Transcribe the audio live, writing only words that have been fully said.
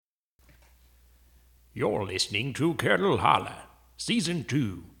You're listening to Kettle Holler, Season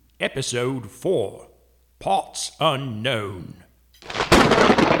 2, Episode 4, Parts Unknown.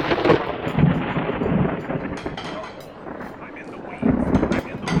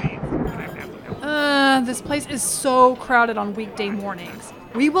 This place is so crowded on weekday mornings.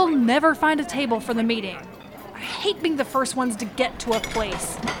 We will never find a table for the meeting. I hate being the first ones to get to a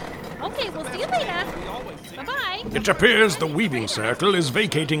place. Okay, we'll see you later. Bye-bye. It appears the Weaving Circle is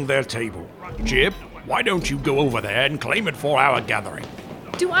vacating their table. Chip, why don't you go over there and claim it for our gathering?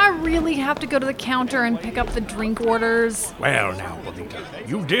 Do I really have to go to the counter and pick up the drink orders? Well now, Bonita,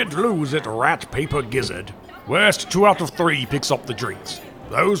 you did lose at Rat Paper Gizzard. Worst 2 out of 3 picks up the drinks.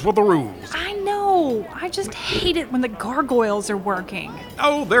 Those were the rules. I know. I just hate it when the gargoyles are working.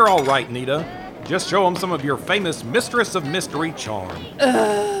 Oh, they're all right, Nita. Just show them some of your famous Mistress of Mystery charm.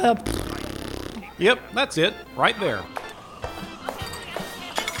 Yep, that's it. Right there.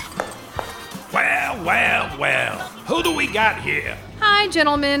 Well. Who do we got here? Hi,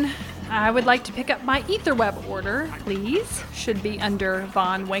 gentlemen. I would like to pick up my Etherweb order, please. Should be under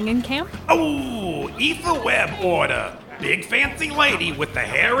Von Wangenkamp. Oh, Etherweb order. Big fancy lady with the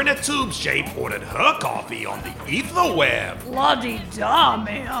hair in a tube shape ordered her coffee on the Etherweb. La-di-da,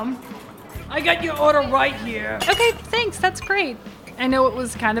 ma'am. I got your order right here. Okay, thanks. That's great. I know it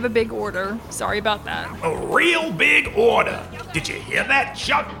was kind of a big order. Sorry about that. A real big order. Did you hear that,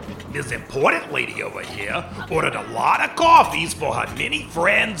 Chuck? This important lady over here ordered a lot of coffees for her many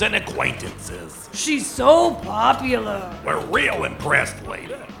friends and acquaintances. She's so popular. We're real impressed,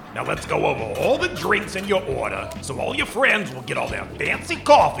 lady. Now let's go over all the drinks in your order so all your friends will get all their fancy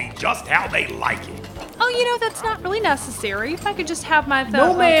coffee just how they like it. Oh, that's not really necessary. If I could just have my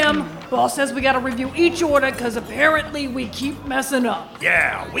No, ma'am. Boss says we gotta review each order because apparently we keep messing up.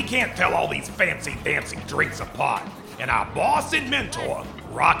 Yeah, we can't tell all these fancy drinks apart. And our boss and mentor,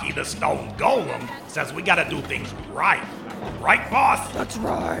 Rocky the Stone Golem, says we gotta do things right. Right, boss? That's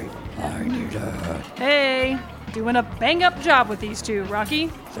right. I need a... Hey, doing a bang-up job with these two, Rocky.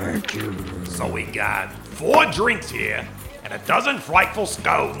 Thank you. So we got 4 drinks here, and a dozen frightful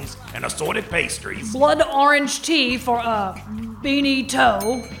scones, and assorted pastries. Blood orange tea for, Beanie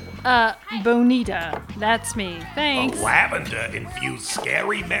Toe. Bonita. That's me. Thanks. A lavender-infused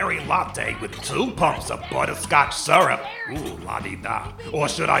Scary Mary latte with 2 pumps of butterscotch syrup. Ooh, la-di-da. Or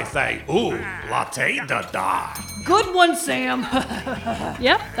should I say, ooh, latte-da-da. Good one, Sam.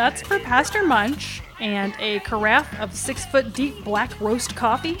 Yep, that's for Pastor Munch. And a carafe of 6-foot-deep black roast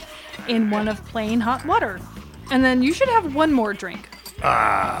coffee in one of plain hot water. And then you should have one more drink.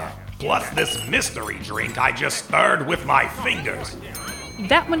 Plus this mystery drink I just stirred with my fingers.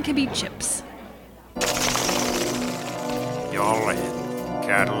 That one can be chips. You're in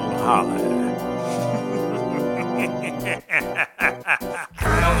Kettle Holler.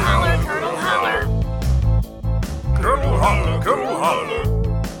 Curdle holler, curdle holler. Kettle Holler, Kettle Holler.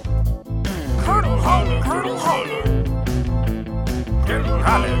 Curdle holler, curdle holler. Kettle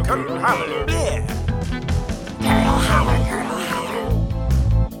Holler, Kettle Holler. Yeah. Curdle holler, curdle holler.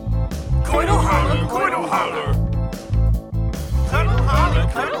 Kettle Holler, Kettle Holler. Curdle holler,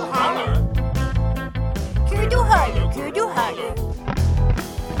 curdle holler. Curdle holler, curdle holler.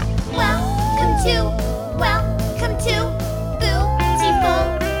 Welcome to Bootiful,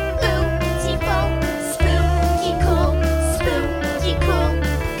 spooky cool,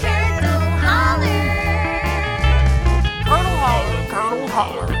 Curdle holler. Kettle Holler, Kettle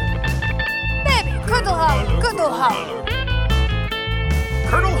Holler. Baby, curdle holler, curdle holler.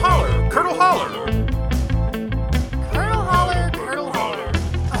 Curdle holler, curdle holler. Curdle holler, curdle holler.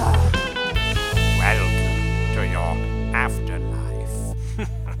 Welcome to your afterlife.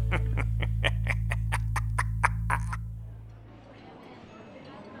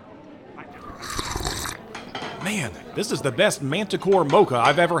 Man, this is the best Manticore mocha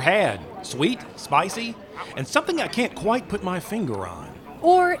I've ever had. Sweet, spicy, and something I can't quite put my finger on.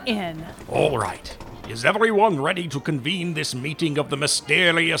 Or in. All right. Is everyone ready to convene this meeting of the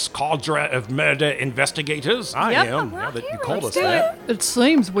mysterious cadre of murder investigators? I Yep, am, we're now that here. you called us Let's do that. It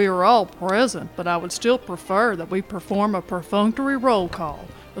seems we are all present, but I would still prefer that we perform a perfunctory roll call,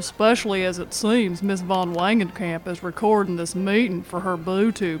 especially as it seems Miss Von Wangenkamp is recording this meeting for her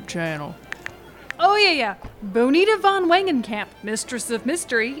BlueTube channel. Oh, yeah. Bonita Von Wangenkamp, Mistress of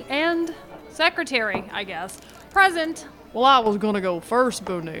Mystery, and Secretary, I guess. Present. Well, I was gonna go first,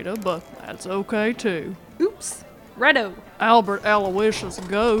 Bonita, but that's okay too. Oops. Redo. Albert Aloysius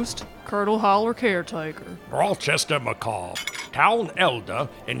Ghost, Curdle Holler Caretaker. Rochester McCall, Town Elder,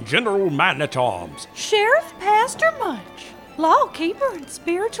 and General Man-at-Arms. Sheriff Pastor Munch, lawkeeper and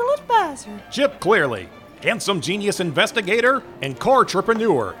spiritual advisor. Chip Clearly, handsome genius investigator and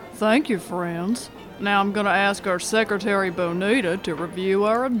car-trepreneur. Thank you, friends. Now I'm gonna ask our secretary Bonita to review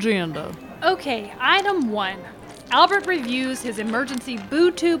our agenda. Okay, item 1. Albert reviews his emergency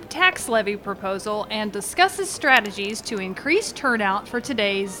BooTube tax levy proposal and discusses strategies to increase turnout for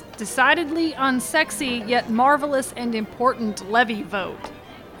today's decidedly unsexy yet marvelous and important levy vote.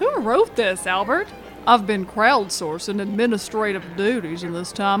 Who wrote this, Albert? I've been crowdsourcing administrative duties in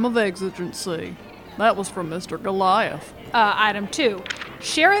this time of exigency. That was from Mr. Goliath. Item 2.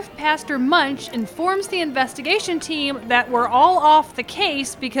 Sheriff Pastor Munch informs the investigation team that we're all off the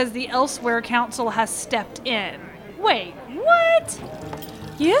case because the Elsewhere Council has stepped in. Wait, what?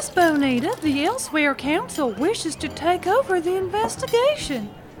 Yes, Bonita, the Elsewhere Council wishes to take over the investigation.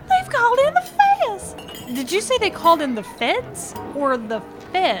 They've called in the feds. Did you say they called in the feds or the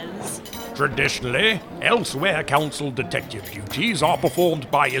fez? Traditionally, Elsewhere Council detective duties are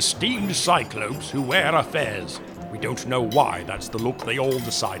performed by esteemed cyclopes who wear a fez. We don't know why that's the look they all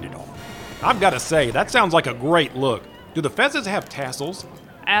decided on. I've got to say, that sounds like a great look. Do the fezzes have tassels?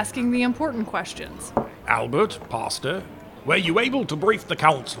 Asking the important questions. Albert, Pastor, were you able to brief the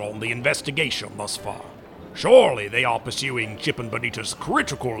council on the investigation thus far? Surely they are pursuing Chip and Bonita's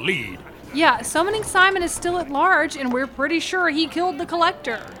critical lead. Yeah, Summoning Simon is still at large, and we're pretty sure he killed the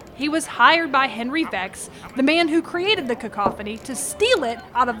Collector. He was hired by Henry Vex, the man who created the cacophony, to steal it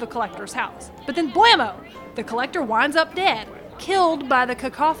out of the Collector's house. But then blammo! The Collector winds up dead, killed by the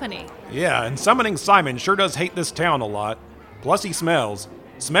cacophony. Yeah, and Summoning Simon sure does hate this town a lot. Plus he smells.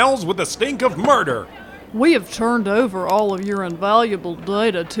 Smells with the stink of murder. We have turned over all of your invaluable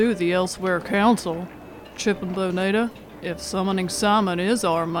data to the Elsewhere Council. Chip and Bonita, if Summoning Simon is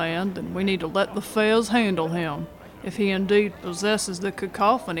our man, then we need to let the feds handle him. If he indeed possesses the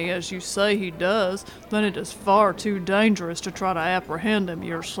cacophony as you say he does, then it is far too dangerous to try to apprehend him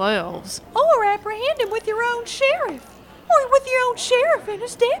yourselves. Or apprehend him with your own sheriff. Or with your own sheriff and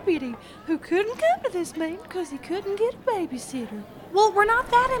his deputy, who couldn't come to this meeting because he couldn't get a babysitter. Well, we're not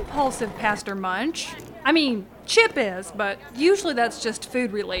that impulsive, Pastor Munch. I mean, Chip is, but usually that's just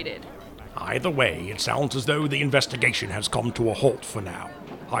food related. Either way, it sounds as though the investigation has come to a halt for now.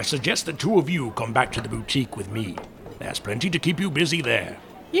 I suggest the two of you come back to the boutique with me. There's plenty to keep you busy there.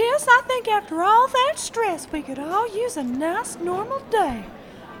 Yes, I think after all that stress, we could all use a nice, normal day.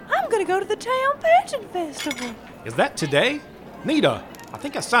 I'm gonna go to the town pageant festival. Is that today? Nita, I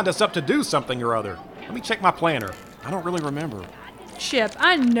think I signed us up to do something or other. Let me check my planner. I don't really remember. Chip,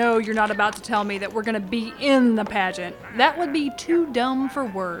 I know you're not about to tell me that we're gonna be in the pageant. That would be too dumb for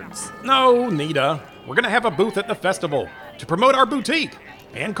words. No, Nita. We're gonna have a booth at the festival to promote our boutique,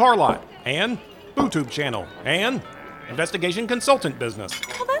 and car lot, and BooTube channel, and investigation consultant business.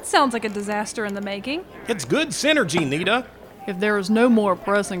 Well, that sounds like a disaster in the making. It's good synergy, Nita. If there is no more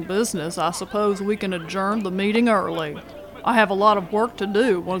pressing business, I suppose we can adjourn the meeting early. I have a lot of work to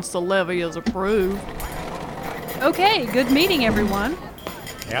do once the levy is approved. Okay, good meeting, everyone.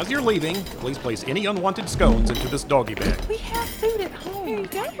 As you're leaving, please place any unwanted scones into this doggy bag. We have food at home. Here you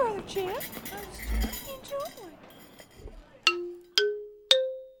go, Brother Chip. Enjoy.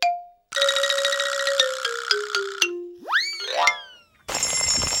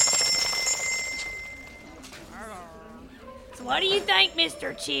 So what do you think,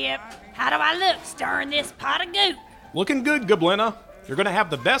 Mr. Chip? How do I look stirring this pot of goop? Looking good, Goblina. You're gonna have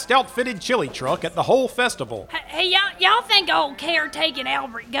the best outfitted chili truck at the whole festival. Hey, y'all think old caretaking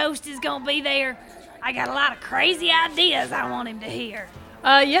Albert Ghost is gonna be there? I got a lot of crazy ideas I want him to hear.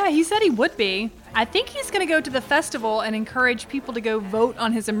 Yeah, he said he would be. I think he's gonna go to the festival and encourage people to go vote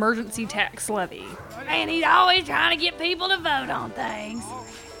on his emergency tax levy. And he's always trying to get people to vote on things.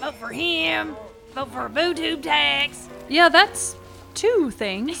 Vote for him, vote for a BooTube tax. Yeah, that's 2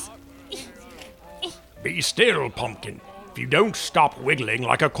 things. Be still, Pumpkin. If you don't stop wiggling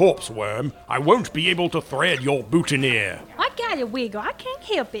like a corpse worm, I won't be able to thread your boutonniere. I gotta wiggle. I can't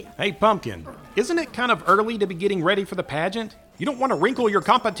help it. Hey, Pumpkin, isn't it kind of early to be getting ready for the pageant? You don't want to wrinkle your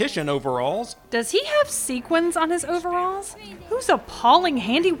competition overalls. Does he have sequins on his overalls? Whose appalling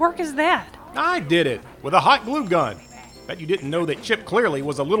handiwork is that? I did it, with a hot glue gun. Bet you didn't know that Chip clearly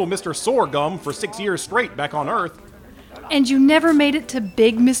was a little Mr. Sorghum for 6 years straight back on Earth. And you never made it to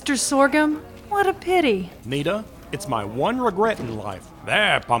Big Mr. Sorghum? What a pity. Nita, it's my one regret in life.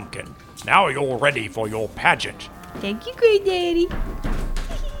 There, Pumpkin. Now you're ready for your pageant. Thank you, Great Daddy.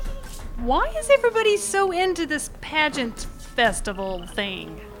 Why is everybody so into this pageant festival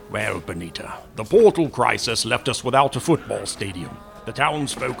thing? Well, Bonita, the portal crisis left us without a football stadium. The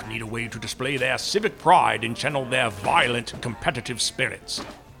townsfolk need a way to display their civic pride and channel their violent, competitive spirits.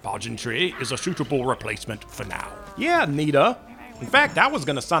 Pageantry is a suitable replacement for now. Yeah, Nita. In fact, I was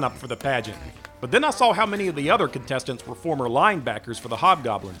gonna sign up for the pageant. But then I saw how many of the other contestants were former linebackers for the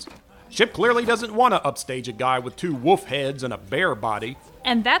Hobgoblins. Chip clearly doesn't want to upstage a guy with 2 wolf heads and a bear body.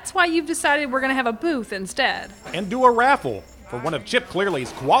 And that's why you've decided we're gonna have a booth instead. And do a raffle for one of Chip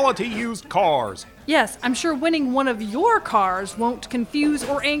Clearly's quality used cars. Yes, I'm sure winning one of your cars won't confuse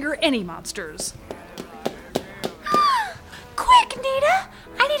or anger any monsters. Quick, Nita!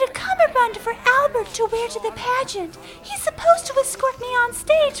 I need a cummerbund for Albert to wear to the pageant. He's supposed to escort me on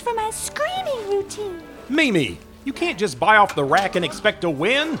stage for my screaming routine. Mimi, you can't just buy off the rack and expect to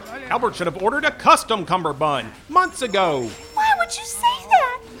win. Albert should have ordered a custom cummerbund months ago. Why would you say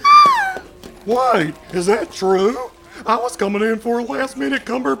that? Ah! Wait, is that true? I was coming in for a last-minute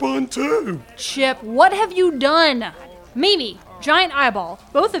cummerbund, too. Chip, what have you done? Mimi, Giant Eyeball,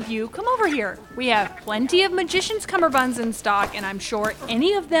 both of you, come over here. We have plenty of Magician's cummerbunds in stock, and I'm sure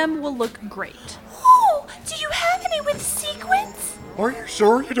any of them will look great. Oh, do you have any with sequins? Are you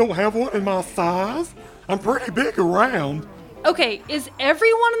sure you don't have one in my size? I'm pretty big around. Okay, is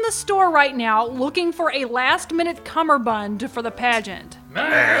everyone in the store right now looking for a last-minute cummerbund for the pageant?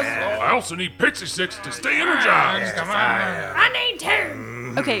 I also need pixie sticks to stay energized. I need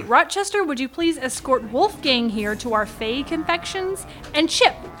 2. Okay, Rochester, would you please escort Wolfgang here to our Fey confections? And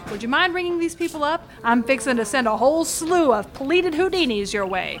Chip, would you mind ringing these people up? I'm fixing to send a whole slew of pleated Houdinis your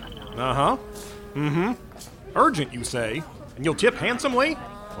way. Uh-huh. Mm-hmm. Urgent, you say? And you'll tip handsomely?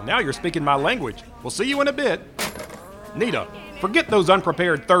 Well, now you're speaking my language. We'll see you in a bit. Nita, forget those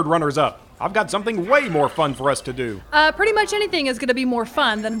unprepared third runners-up. I've got something way more fun for us to do. Pretty much anything is going to be more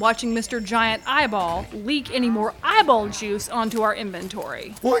fun than watching Mr. Giant Eyeball leak any more eyeball juice onto our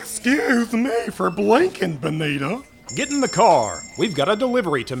inventory. Well, excuse me for blinking, Benita. Get in the car. We've got a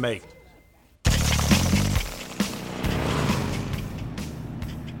delivery to make.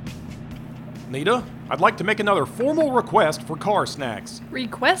 Nita, I'd like to make another formal request for car snacks.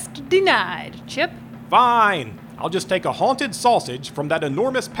 Request denied. Chip? Fine. I'll just take a haunted sausage from that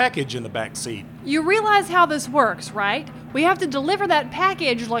enormous package in the back seat. You realize how this works, right? We have to deliver that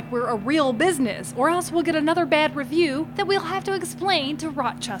package like we're a real business, or else we'll get another bad review that we'll have to explain to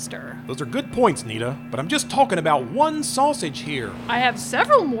Rochester. Those are good points, Nita, but I'm just talking about one sausage here. I have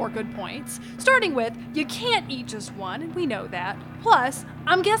several more good points, starting with you can't eat just one, and we know that. Plus,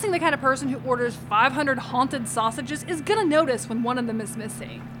 I'm guessing the kind of person who orders 500 haunted sausages is gonna notice when one of them is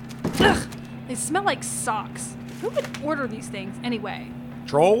missing. Ugh, they smell like socks. Who would order these things anyway?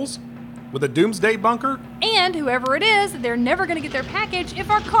 Trolls? With a doomsday bunker? And whoever it is, they're never gonna get their package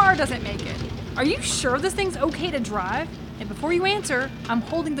if our car doesn't make it. Are you sure this thing's okay to drive? And before you answer, I'm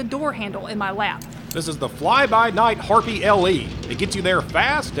holding the door handle in my lap. This is the fly-by-night Harpy LE. It gets you there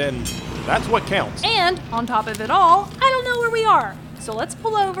fast, and that's what counts. And on top of it all, I don't know where we are. So let's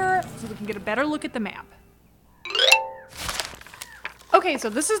pull over so we can get a better look at the map. Okay, so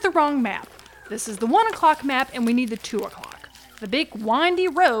this is the wrong map. This is the 1 o'clock map, and we need the 2 o'clock. The big windy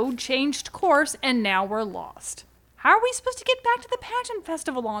road changed course, and now we're lost. How are we supposed to get back to the pageant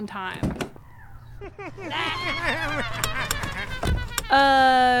festival on time?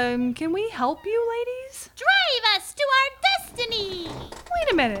 Can we help you, ladies? Drive us to our destiny! Wait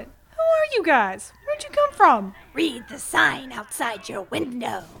a minute. Who are you guys? Where'd you come from? Read the sign outside your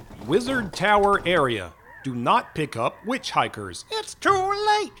window. Wizard Tower area. Do not pick up witch hikers. It's too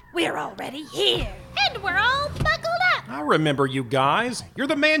late. We're already here. And we're all buckled up! I remember you guys. You're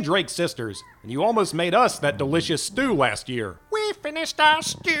the Mandrake sisters, and you almost made us that delicious stew last year. We finished our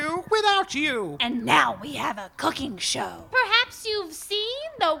stew without you. And now we have a cooking show. Perhaps you've seen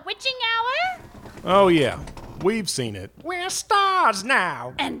the witching hour? Oh yeah, we've seen it. We're stars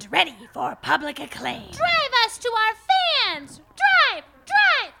now. And ready for public acclaim. Drive us to our fans! Drive!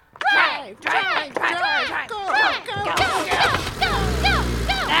 Drive! Drive! Drive! Drive! Go!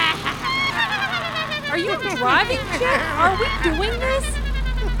 Are you driving, Chip? Are we doing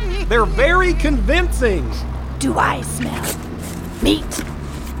this? They're very convincing. Do I smell meat?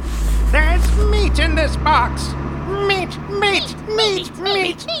 There's meat in this box. Meat, meat, meat,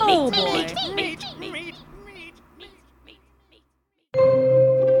 meat. Oh boy. Meat.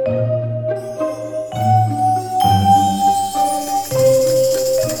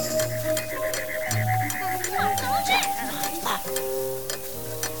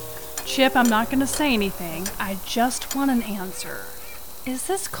 Chip, I'm not gonna say anything. I just want an answer. Is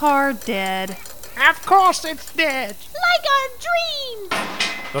this car dead? Of course it's dead. Like our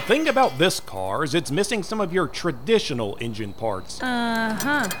dreams! The thing about this car is it's missing some of your traditional engine parts.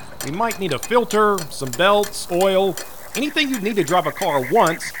 Uh-huh. We might need a filter, some belts, oil, anything you'd need to drive a car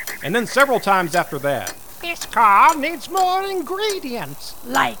once, and then several times after that. This car needs more ingredients.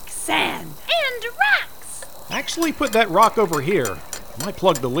 Like sand. And rocks! Actually put that rock over here. Might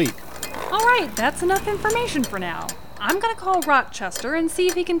plug the leak. All right, that's enough information for now. I'm gonna call Rochester and see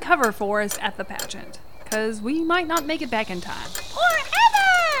if he can cover for us at the pageant. 'Cause we might not make it back in time.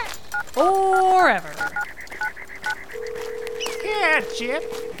 Or ever! Here,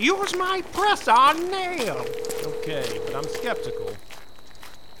 Chip. Use my press-on nail. Okay, but I'm skeptical.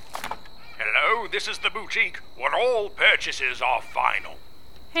 Hello, this is the boutique where all purchases are final.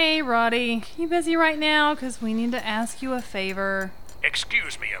 Hey, Roddy. You busy right now? 'Cause we need to ask you a favor.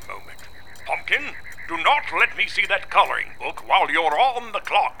 Excuse me a moment. Pumpkin, do not let me see that coloring book while you're on the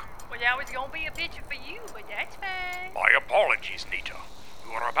clock. Well, that was gonna be a picture for you, but that's fine. My apologies, Nita.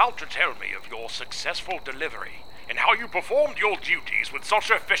 You are about to tell me of your successful delivery and how you performed your duties with such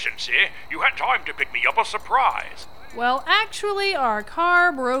efficiency you had time to pick me up a surprise. Well, actually, our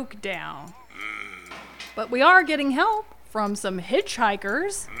car broke down. But we are getting help from some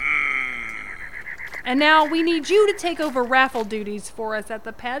hitchhikers. And now we need you to take over raffle duties for us at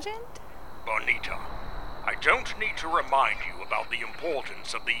the pageant. Bonita, I don't need to remind you about the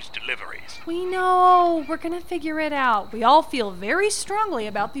importance of these deliveries. We know. We're gonna figure it out. We all feel very strongly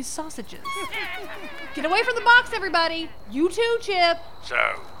about these sausages. Get away from the box, everybody. You too, Chip.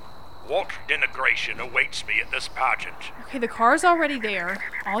 So, what denigration awaits me at this pageant? Okay, the car's already there.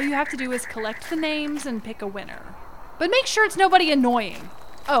 All you have to do is collect the names and pick a winner. But make sure it's nobody annoying.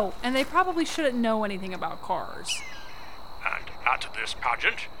 Oh, and they probably shouldn't know anything about cars. And at this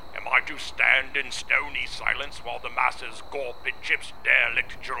pageant, am I to stand in stony silence while the masses gulp at Chip's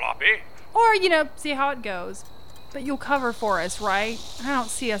derelict jalopy? Or, see how it goes. But you'll cover for us, right? I don't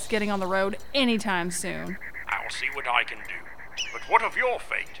see us getting on the road anytime soon. I'll see what I can do. But what of your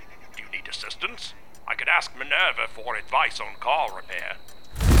fate? Do you need assistance? I could ask Minerva for advice on car repair.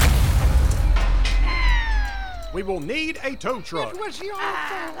 We will need a tow truck. It was your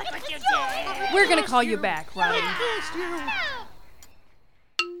fault. Look what you did. We're gonna call you back, Roddy. Kissed you.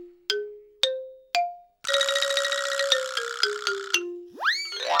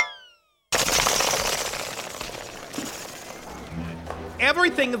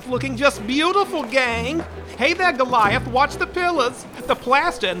 Everything is looking just beautiful, gang. Hey there, Goliath, watch the pillars. The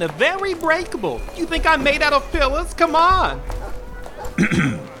plaster and they're very breakable. You think I'm made out of pillars? Come on.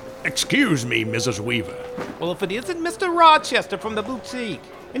 Excuse me, Mrs. Weaver. Well, if it isn't Mr. Rochester from the boutique.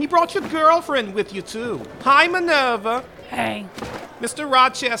 And you brought your girlfriend with you, too. Hi, Minerva. Hey. Mr.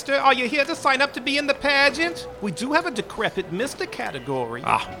 Rochester, are you here to sign up to be in the pageant? We do have a decrepit Mr. category.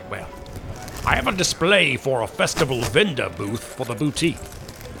 Well, I have a display for a festival vendor booth for the boutique.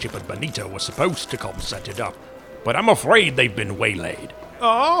 Chip and Bonita were supposed to come set it up, but I'm afraid they've been waylaid.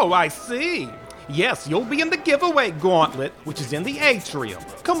 Oh, I see. Yes, you'll be in the giveaway gauntlet, which is in the atrium.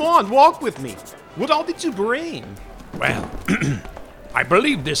 Come on, walk with me. What all did you bring? Well, I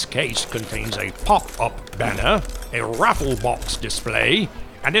believe this case contains a pop-up banner, a raffle box display,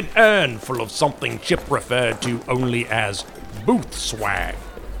 and an urn full of something Chip referred to only as booth swag.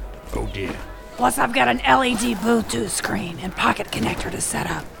 Oh dear. Plus, I've got an LED Bluetooth screen and pocket connector to set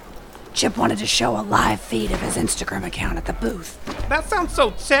up. Chip wanted to show a live feed of his Instagram account at the booth. That sounds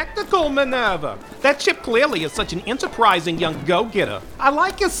so technical, Minerva. That Chip clearly is such an enterprising young go-getter. I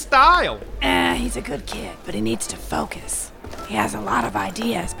like his style. He's a good kid, but he needs to focus. He has a lot of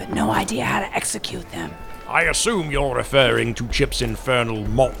ideas, but no idea how to execute them. I assume you're referring to Chip's infernal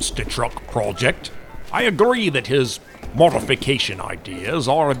monster truck project. I agree that his modification ideas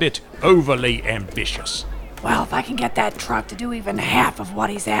are a bit overly ambitious. Well, if I can get that truck to do even half of what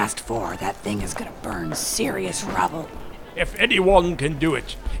he's asked for, that thing is gonna burn serious rubble. If anyone can do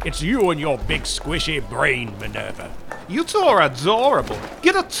it, it's you and your big squishy brain, Minerva. You two are adorable.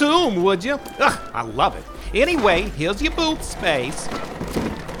 Get a tomb, would you? Ugh, I love it. Anyway, here's your booth space.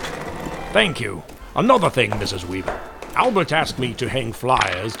 Thank you. Another thing, Mrs. Weaver. Albert asked me to hang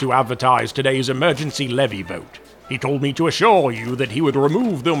flyers to advertise today's emergency levy vote. He told me to assure you that he would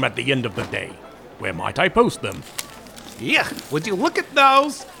remove them at the end of the day. Where might I post them? Yeah, would you look at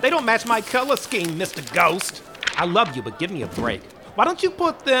those? They don't match my color scheme, Mr. Ghost. I love you, but give me a break. Why don't you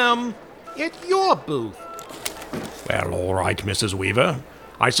put them at your booth? Well, all right, Mrs. Weaver.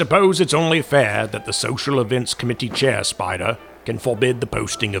 I suppose it's only fair that the Social Events Committee Chair Spider can forbid the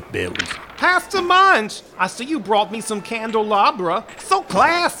posting of bills. Pastor Munch, I see you brought me some candelabra. So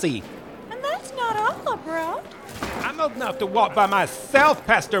classy. And that's not all I brought. I'm old enough to walk by myself,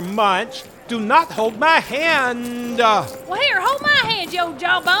 Pastor Munch. Do not hold my hand. Well, here, hold my hand, you old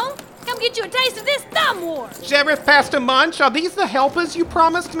jawbone. Come get you a taste of this thumb war. Sheriff Pastor Munch, are these the helpers you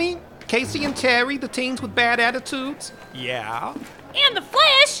promised me? Casey and Terry, the teens with bad attitudes? Yeah. In the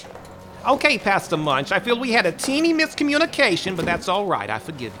flesh. Okay, Pastor Munch, I feel we had a teeny miscommunication, but that's all right. I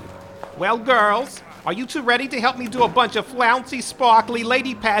forgive you. Well, girls, are you two ready to help me do a bunch of flouncy, sparkly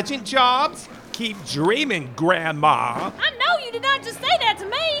lady pageant jobs? keep dreaming, Grandma. I know you did not just say that to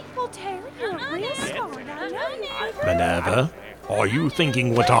me. Well, Terry, you're real smart. I know you. Minerva, are you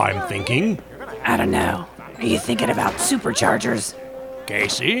thinking what I'm thinking? I don't know. Are you thinking about superchargers?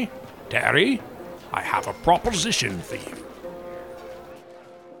 Casey, Terry, I have a proposition for you.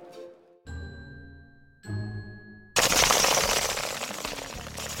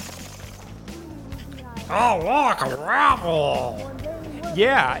 I like a raffle.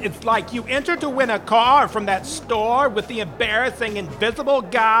 Yeah, it's like you enter to win a car from that store with the embarrassing invisible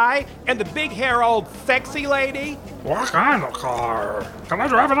guy and the big hair old sexy lady. What kind of car? Can I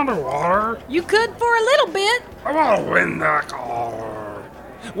drive it underwater? You could for a little bit. I want to win that car.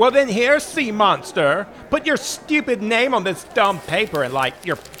 Well then here's Sea Monster. Put your stupid name on this dumb paper and like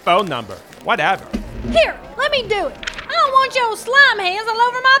your phone number. Whatever. Here, let me do it. I don't want your slime hands all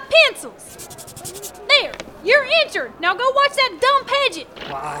over my pencils. There, you're entered. Now go watch that dumb pageant.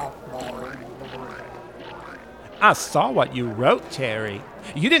 I saw what you wrote, Terry.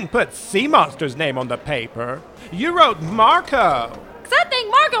 You didn't put Sea Monster's name on the paper. You wrote Marco. 'Cause I think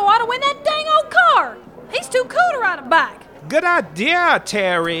Marco ought to win that dang old car. He's too cool to ride a bike. Good idea,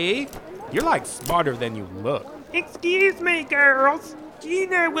 Terry. You're like smarter than you look. Excuse me, girls. Do you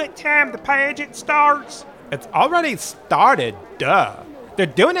know what time the pageant starts? It's already started, duh. They're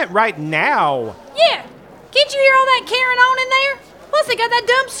doing it right now. Yeah. Can't you hear all that carrying on in there? Plus they got that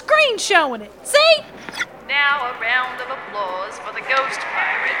dumb screen showing it. See? Now a round of applause for the Ghost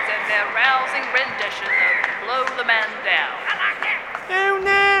Pirates and their rousing rendition of Blow the Man Down. Oh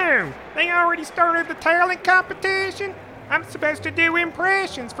no! They already started the talent competition? I'm supposed to do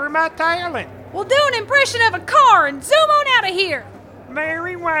impressions for my talent. We'll do an impression of a car and zoom on out of here.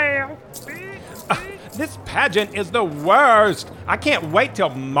 Very well. This pageant is the worst. I can't wait till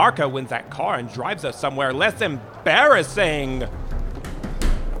Marco wins that car and drives us somewhere less embarrassing.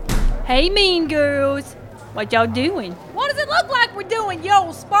 Hey, mean girls. What y'all doing? What does it look like we're doing,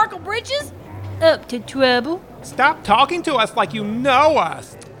 yo, sparkle britches? Up to trouble? Stop talking to us like you know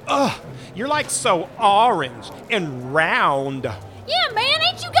us. Ugh, you're like so orange and round. Yeah, man,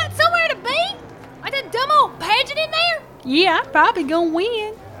 ain't you got somewhere to be? Like that dumb old pageant in there? Yeah, I'm probably gonna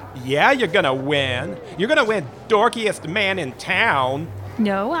win. Yeah, you're gonna win. You're gonna win dorkiest man in town.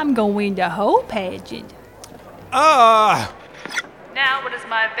 No, I'm gonna win the whole pageant. Now it is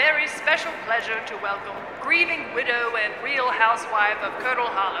my very special pleasure to welcome grieving widow and real housewife of Curdle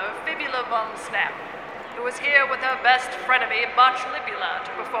Hollow, Fibula Von Snap, who is here with her best frenemy, Botchlibula,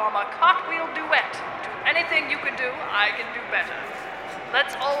 to perform a cartwheel duet to Anything You Can Do, I Can Do Better.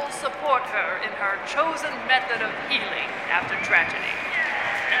 Let's all support her in her chosen method of healing after tragedy.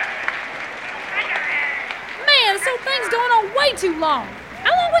 Man, this whole thing's going on way too long.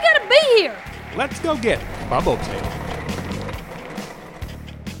 How long we gotta be here? Let's go get Bubbletail.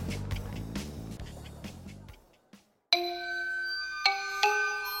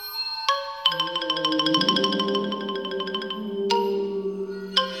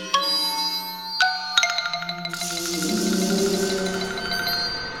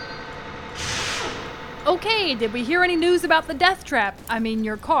 Okay, did we hear any news about the death trap? I mean,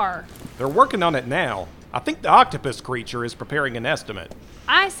 your car. They're working on it now. I think the octopus creature is preparing an estimate.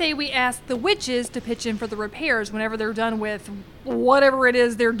 I say we ask the witches to pitch in for the repairs whenever they're done with whatever it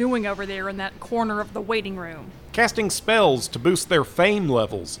is they're doing over there in that corner of the waiting room. Casting spells to boost their fame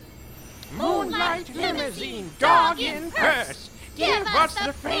levels. Moonlight limousine, dog in purse. Give us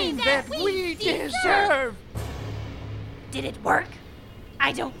the fame that we deserve. Did it work?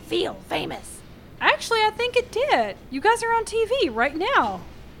 I don't feel famous. Actually, I think it did. You guys are on TV right now.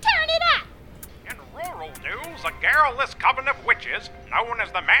 Turn it up! In rural news, a garrulous coven of witches, known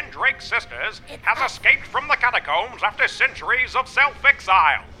as the Mandrake Sisters, has escaped from the catacombs after centuries of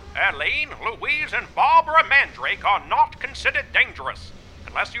self-exile. Eileen, Louise, and Barbara Mandrake are not considered dangerous.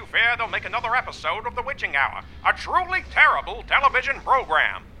 Unless you fear they'll make another episode of The Witching Hour, a truly terrible television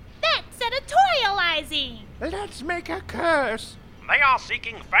program. That's editorializing! Let's make a curse. They are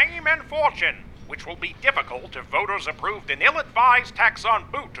seeking fame and fortune, which will be difficult if voters approved an ill-advised tax on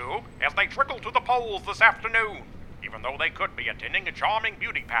BooTube as they trickle to the polls this afternoon, even though they could be attending a charming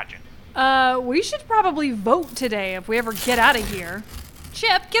beauty pageant. We should probably vote today if we ever get out of here.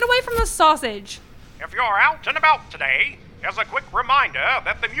 Chip, get away from the sausage. If you're out and about today, here's a quick reminder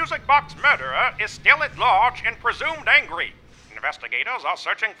that the Music Box murderer is still at large and presumed angry. Investigators are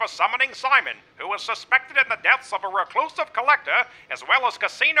searching for Summoning Simon, who is suspected in the deaths of a reclusive collector as well as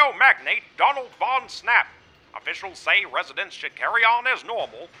casino magnate Donald Von Snap. Officials say residents should carry on as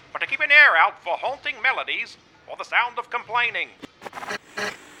normal, but to keep an ear out for haunting melodies or the sound of complaining.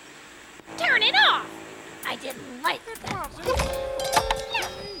 Turn it off! I didn't like that.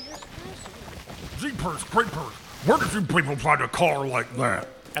 Jeepers creepers! Where did you people find a car like that?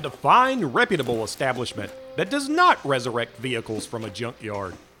 At a fine, reputable establishment that does not resurrect vehicles from a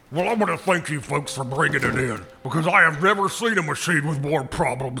junkyard. Well, I want to thank you folks for bringing it in, because I have never seen a machine with more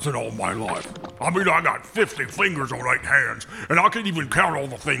problems in all my life. I mean, I got 50 fingers on 8 hands, and I can't even count all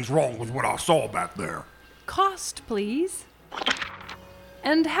the things wrong with what I saw back there. Cost, please.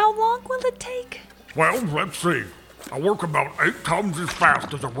 And how long will it take? Well, let's see. I work about 8 times as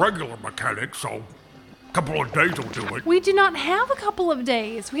fast as a regular mechanic, so a couple of days will do it. We do not have a couple of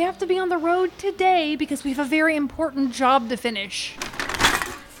days. We have to be on the road today because we have a very important job to finish.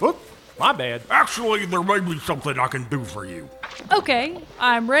 Oop, my bad. Actually, there may be something I can do for you. Okay,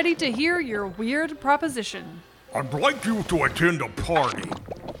 I'm ready to hear your weird proposition. I'd like you to attend a party.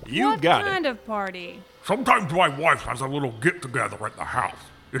 You got it. What kind of party? Sometimes my wife has a little get-together at the house.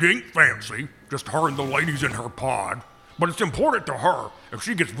 It ain't fancy, just her and the ladies in her pod. But it's important to her, and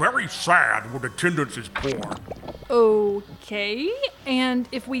she gets very sad when attendance is poor. Okay, and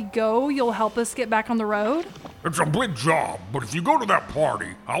if we go, you'll help us get back on the road? It's a big job, but if you go to that party,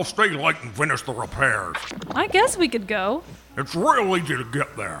 I'll stay late and finish the repairs. I guess we could go. It's real easy to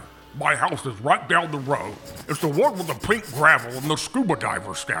get there. My house is right down the road. It's the one with the pink gravel and the scuba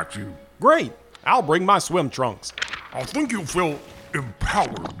diver statue. Great. I'll bring my swim trunks. I think you'll feel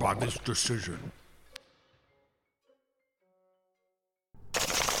empowered by this decision.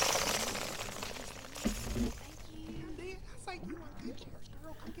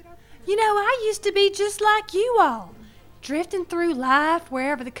 You know, I used to be just like you all. Drifting through life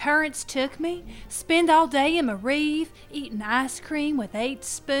wherever the currents took me, spend all day in my reef, eating ice cream with 8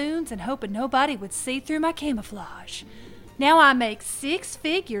 spoons and hoping nobody would see through my camouflage. Now I make 6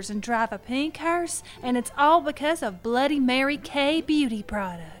 figures and drive a pink hearse, and it's all because of Bloody Mary K beauty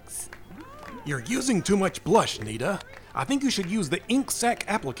products. You're using too much blush, Nita. I think you should use the ink sac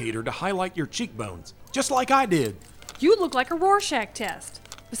applicator to highlight your cheekbones, just like I did. You look like a Rorschach test.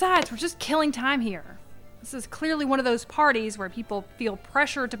 Besides, we're just killing time here. This is clearly one of those parties where people feel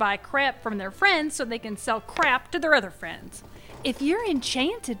pressure to buy crap from their friends so they can sell crap to their other friends. If you're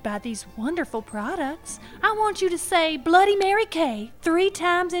enchanted by these wonderful products, I want you to say Bloody Mary K 3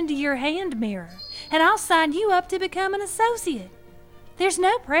 times into your hand mirror, and I'll sign you up to become an associate. There's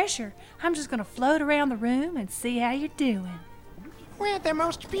no pressure. I'm just going to float around the room and see how you're doing. We're the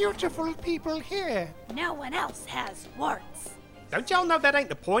most beautiful people here. No one else has warts. Don't y'all know that ain't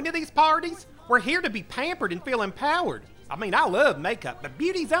the point of these parties? We're here to be pampered and feel empowered. I mean, I love makeup, but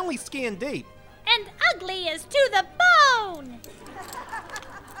beauty's only skin deep. And ugly is to the bone!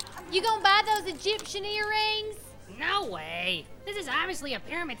 You gonna buy those Egyptian earrings? No way. This is obviously a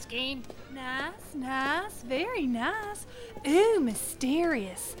pyramid scheme. Nice, very nice. Ooh,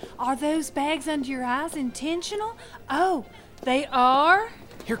 mysterious. Are those bags under your eyes intentional? Oh, they are?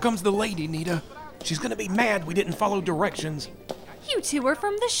 Here comes the lady, Nita. She's gonna be mad we didn't follow directions. You two are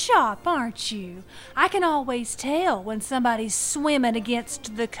from the shop, aren't you? I can always tell when somebody's swimming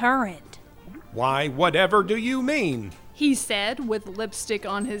against the current. Why, whatever do you mean? He said with lipstick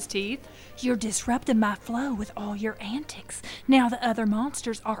on his teeth. You're disrupting my flow with all your antics. Now the other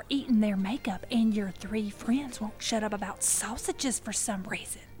monsters are eating their makeup and your 3 friends won't shut up about sausages for some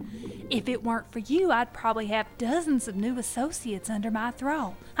reason. If it weren't for you, I'd probably have dozens of new associates under my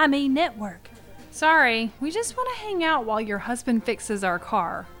network. Sorry, we just want to hang out while your husband fixes our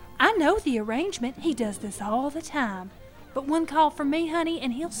car. I know the arrangement. He does this all the time. But one call from me, honey,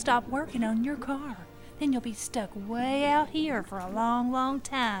 and he'll stop working on your car. Then you'll be stuck way out here for a long, long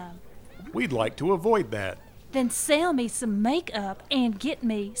time. We'd like to avoid that. Then sell me some makeup and get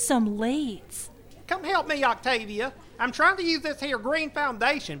me some leads. Come help me, Octavia. I'm trying to use this here green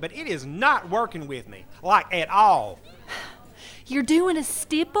foundation, but it is not working with me. Like, at all. You're doing a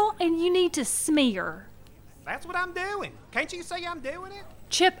stipple and you need to smear. That's what I'm doing. Can't you see I'm doing it?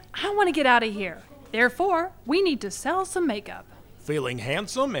 Chip, I want to get out of here. Therefore, we need to sell some makeup. Feeling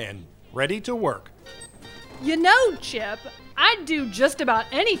handsome and ready to work. You know, Chip, I'd do just about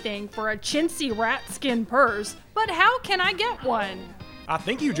anything for a chintzy rat skin purse, but how can I get one? I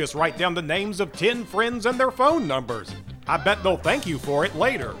think you just write down the names of 10 friends and their phone numbers. I bet they'll thank you for it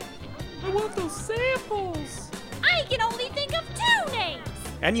later. I want those samples. I can only think of 2 names.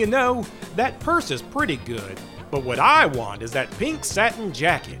 And you know, that purse is pretty good. But what I want is that pink satin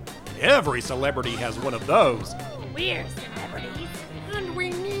jacket. Every celebrity has one of those. We're celebrities. And we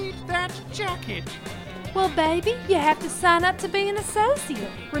need that jacket. Well, baby, you have to sign up to be an associate.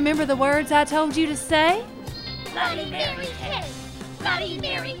 Remember the words I told you to say? Bloody Mary K. Bloody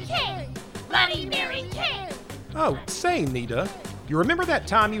Mary K. Bloody Mary K. Oh, say, Nita, you remember that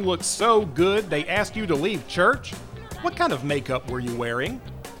time you looked so good they asked you to leave church? What kind of makeup were you wearing?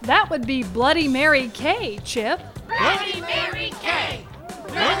 That would be Bloody Mary K, Chip. Bloody Mary K!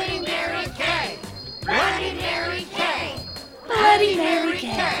 Bloody Mary K! Bloody Mary K! Bloody Mary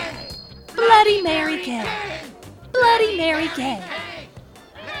K! Bloody Mary K! Bloody Mary K!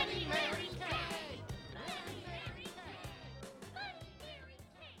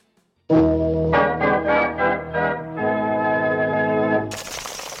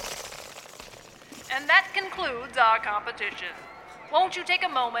 And that concludes our competition. Won't you take a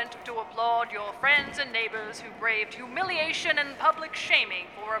moment to applaud your friends and neighbors who braved humiliation and public shaming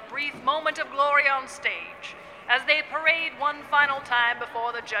for a brief moment of glory on stage, as they parade one final time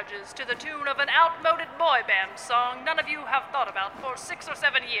before the judges to the tune of an outmoded boy band song none of you have thought about for 6 or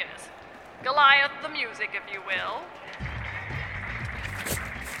 7 years. Goliath the music, if you will.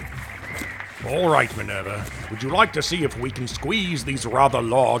 All right, Minerva. Would you like to see if we can squeeze these rather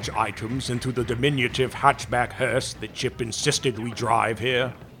large items into the diminutive hatchback hearse that Chip insisted we drive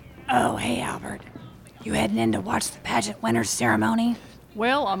here? Oh, hey, Albert. You heading in to watch the pageant winners ceremony?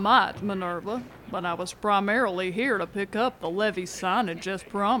 Well, I might, Minerva, but I was primarily here to pick up the levee signage as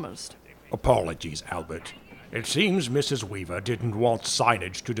promised. Apologies, Albert. It seems Mrs. Weaver didn't want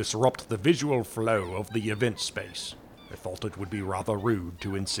signage to disrupt the visual flow of the event space. I thought it would be rather rude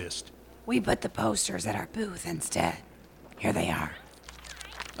to insist. We put the posters at our booth instead. Here they are.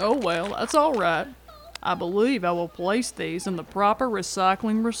 Oh, well, that's all right. I believe I will place these in the proper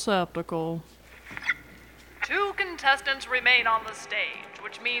recycling receptacle. 2 contestants remain on the stage,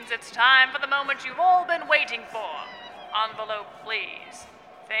 which means it's time for the moment you've all been waiting for. Envelope, please.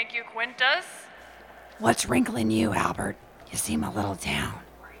 Thank you, Quintus. What's wrinkling you, Albert? You seem a little down.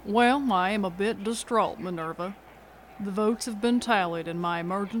 Well, I am a bit distraught, Minerva. The votes have been tallied, and my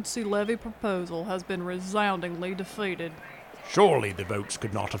emergency levy proposal has been resoundingly defeated. Surely the votes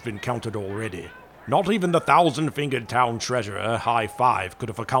could not have been counted already. Not even the 1,000-fingered town treasurer, High Five, could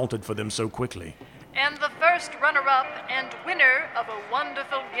have accounted for them so quickly. And the first runner-up and winner of a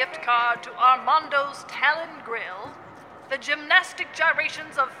wonderful gift card to Armando's Talon Grill, the gymnastic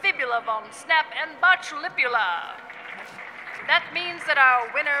gyrations of Fibula von Snap and Botchlipula. That means that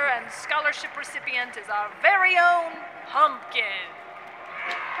our winner and scholarship recipient is our very own Pumpkin.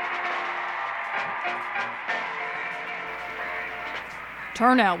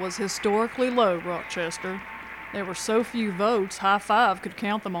 Turnout was historically low, Rochester. There were so few votes, High Five could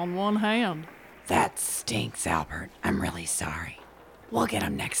count them on one hand. That stinks, Albert. I'm really sorry. We'll get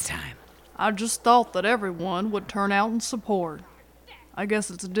them next time. I just thought that everyone would turn out in support. I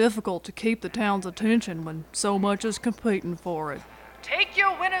guess it's difficult to keep the town's attention when so much is competing for it. Take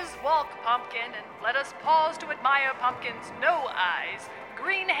your winner's walk, Pumpkin, and let us pause to admire Pumpkin's no eyes,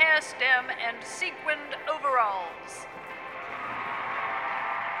 green hair stem, and sequined overalls.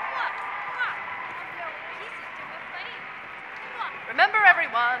 Remember,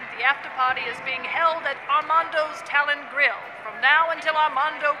 everyone, the after party is being held at Armando's Talon Grill from now until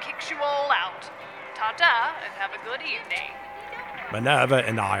Armando kicks you all out. Ta-ta, and have a good evening. Minerva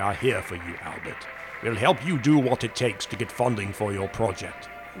and I are here for you, Albert. We'll help you do what it takes to get funding for your project.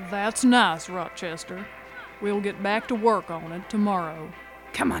 That's nice, Rochester. We'll get back to work on it tomorrow.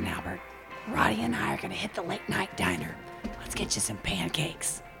 Come on, Albert. Roddy and I are gonna hit the late-night diner. Let's get you some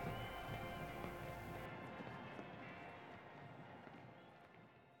pancakes.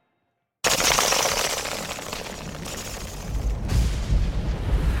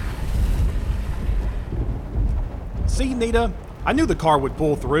 See, Nita? I knew the car would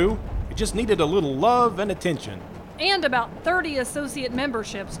pull through. It just needed a little love and attention. And about 30 associate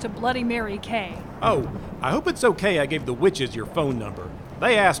memberships to Bloody Mary K. Oh, I hope it's okay I gave the witches your phone number.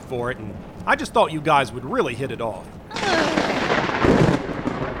 They asked for it, and I just thought you guys would really hit it off.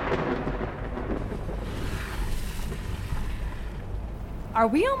 Are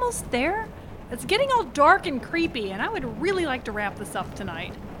we almost there? It's getting all dark and creepy, and I would really like to wrap this up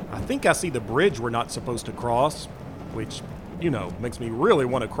tonight. I think I see the bridge we're not supposed to cross, which, makes me really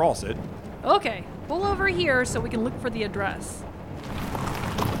want to cross it. Okay, pull over here so we can look for the address.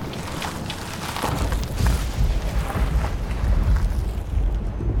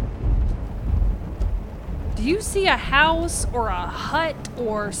 Do you see a house or a hut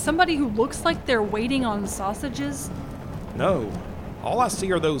or somebody who looks like they're waiting on sausages? No. All I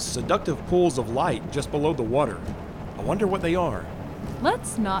see are those seductive pools of light just below the water. I wonder what they are.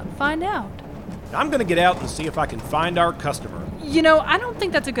 Let's not find out. I'm gonna get out and see if I can find our customer. I don't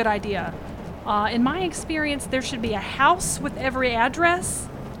think that's a good idea. In my experience, there should be a house with every address.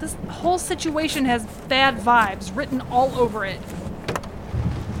 This whole situation has bad vibes written all over it.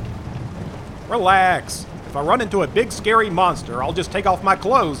 Relax. If I run into a big scary monster, I'll just take off my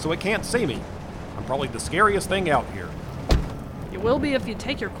clothes so it can't see me. I'm probably the scariest thing out here. You will be if you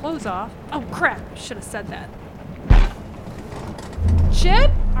take your clothes off. Oh, crap. I should have said that.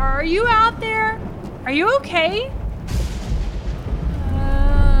 Chip, are you out there? Are you okay?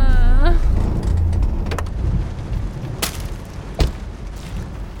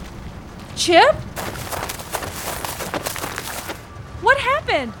 Chip? What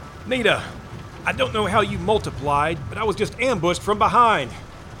happened? Nita, I don't know how you multiplied, but I was just ambushed from behind.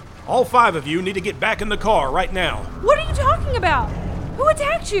 All 5 of you need to get back in the car right now. What are you talking about? Who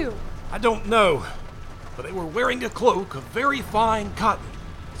attacked you? I don't know, but they were wearing a cloak of very fine cotton,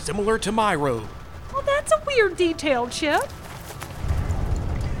 similar to my robe. Well, that's a weird detail, Chip.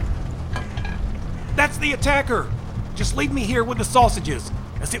 That's the attacker. Just leave me here with the sausages,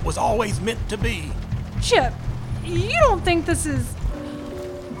 as it was always meant to be. Chip, you don't think this is...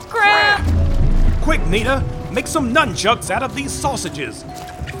 Crap! Quick, Nita, make some nunchucks out of these sausages.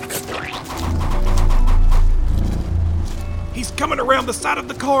 He's coming around the side of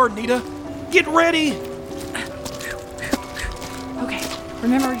the car, Nita. Get ready! Okay,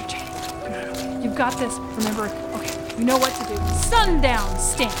 remember your chain. You've got this. Remember, okay, you know what to do. Sundown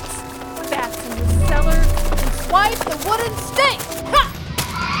stance. Bats in the cellar and swipe the wooden stake. Ha!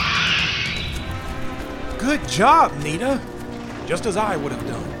 Good job, Nita. Just as I would have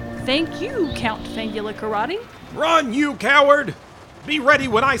done. Thank you, Count Fangula Karate. Run, you coward! Be ready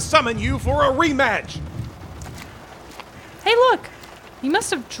when I summon you for a rematch! Hey, look! He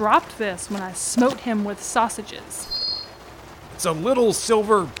must have dropped this when I smote him with sausages. It's a little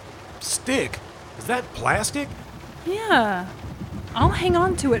silver stick. Is that plastic? Yeah. I'll hang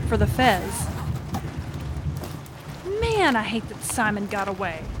on to it for the fez. Man, I hate that Simon got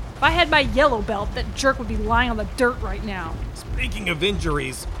away. If I had my yellow belt, that jerk would be lying on the dirt right now. Speaking of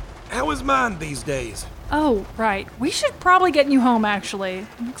injuries, how is mine these days? Oh, right. We should probably get you home, actually.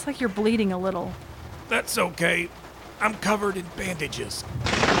 It looks like you're bleeding a little. That's okay. I'm covered in bandages.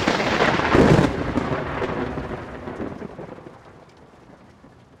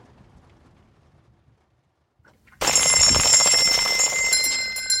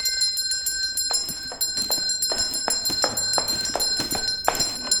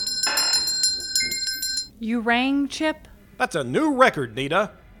 You rang, Chip? That's a new record,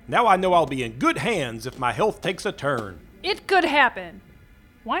 Nita. Now I know I'll be in good hands if my health takes a turn. It could happen.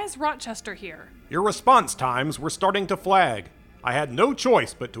 Why is Rochester here? Your response times were starting to flag. I had no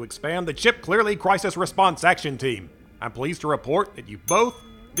choice but to expand the Chip Clearly Crisis Response Action Team. I'm pleased to report that you both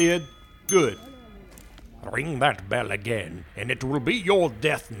did good. Ring that bell again, and it will be your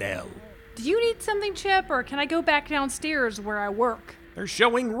death knell. Do you need something, Chip, or can I go back downstairs where I work? They're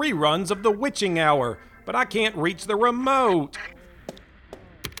showing reruns of The Witching Hour, but I can't reach the remote.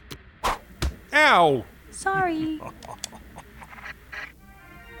 Ow! Sorry.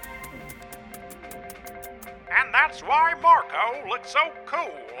 And that's why Marco looks so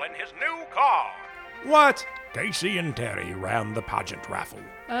cool in his new car. What? Casey and Terry ran the pageant raffle.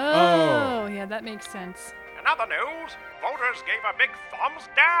 Oh, yeah, that makes sense. In other news, voters gave a big thumbs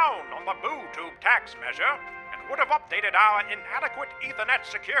down on the BooTube tax measure and would have updated our inadequate Ethernet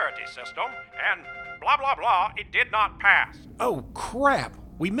security system, and blah blah blah, it did not pass. Oh, crap!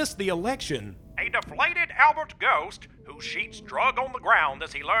 We missed the election. A deflated Albert Ghost, whose sheets drug on the ground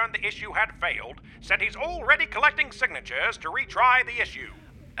as he learned the issue had failed, said he's already collecting signatures to retry the issue.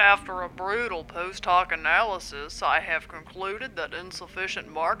 After a brutal post-hoc analysis, I have concluded that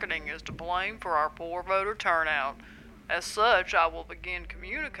insufficient marketing is to blame for our poor voter turnout. As such, I will begin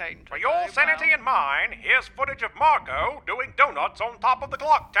communicating For your sanity and mine, here's footage of Marco doing donuts on top of the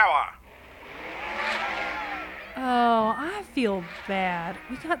clock tower. Oh, I feel bad.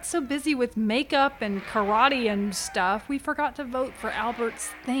 We got so busy with makeup and karate and stuff, we forgot to vote for Albert's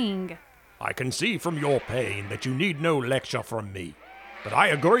thing. I can see from your pain that you need no lecture from me. But I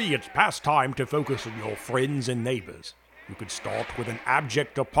agree it's past time to focus on your friends and neighbors. You could start with an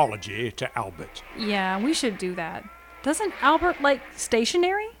abject apology to Albert. Yeah, we should do that. Doesn't Albert like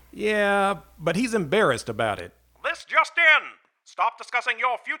stationery? Yeah, but he's embarrassed about it. This just in. Stop discussing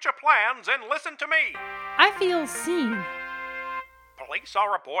your future plans and listen to me. I feel seen. Police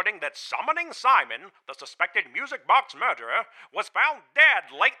are reporting that Summoning Simon, the suspected music box murderer, was found dead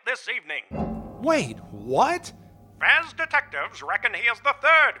late this evening. Wait, what? Fez detectives reckon he is the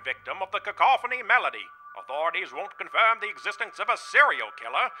third victim of the Cacophony Melody. Authorities won't confirm the existence of a serial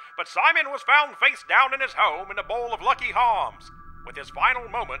killer, but Simon was found face down in his home in a bowl of Lucky Charms. With his final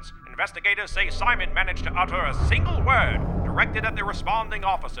moments, investigators say Simon managed to utter a single word directed at the responding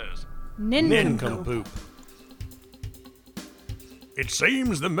officers. Nincompoop. It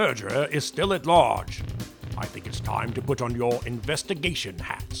seems the murderer is still at large. I think it's time to put on your investigation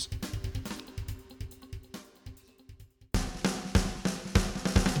hats.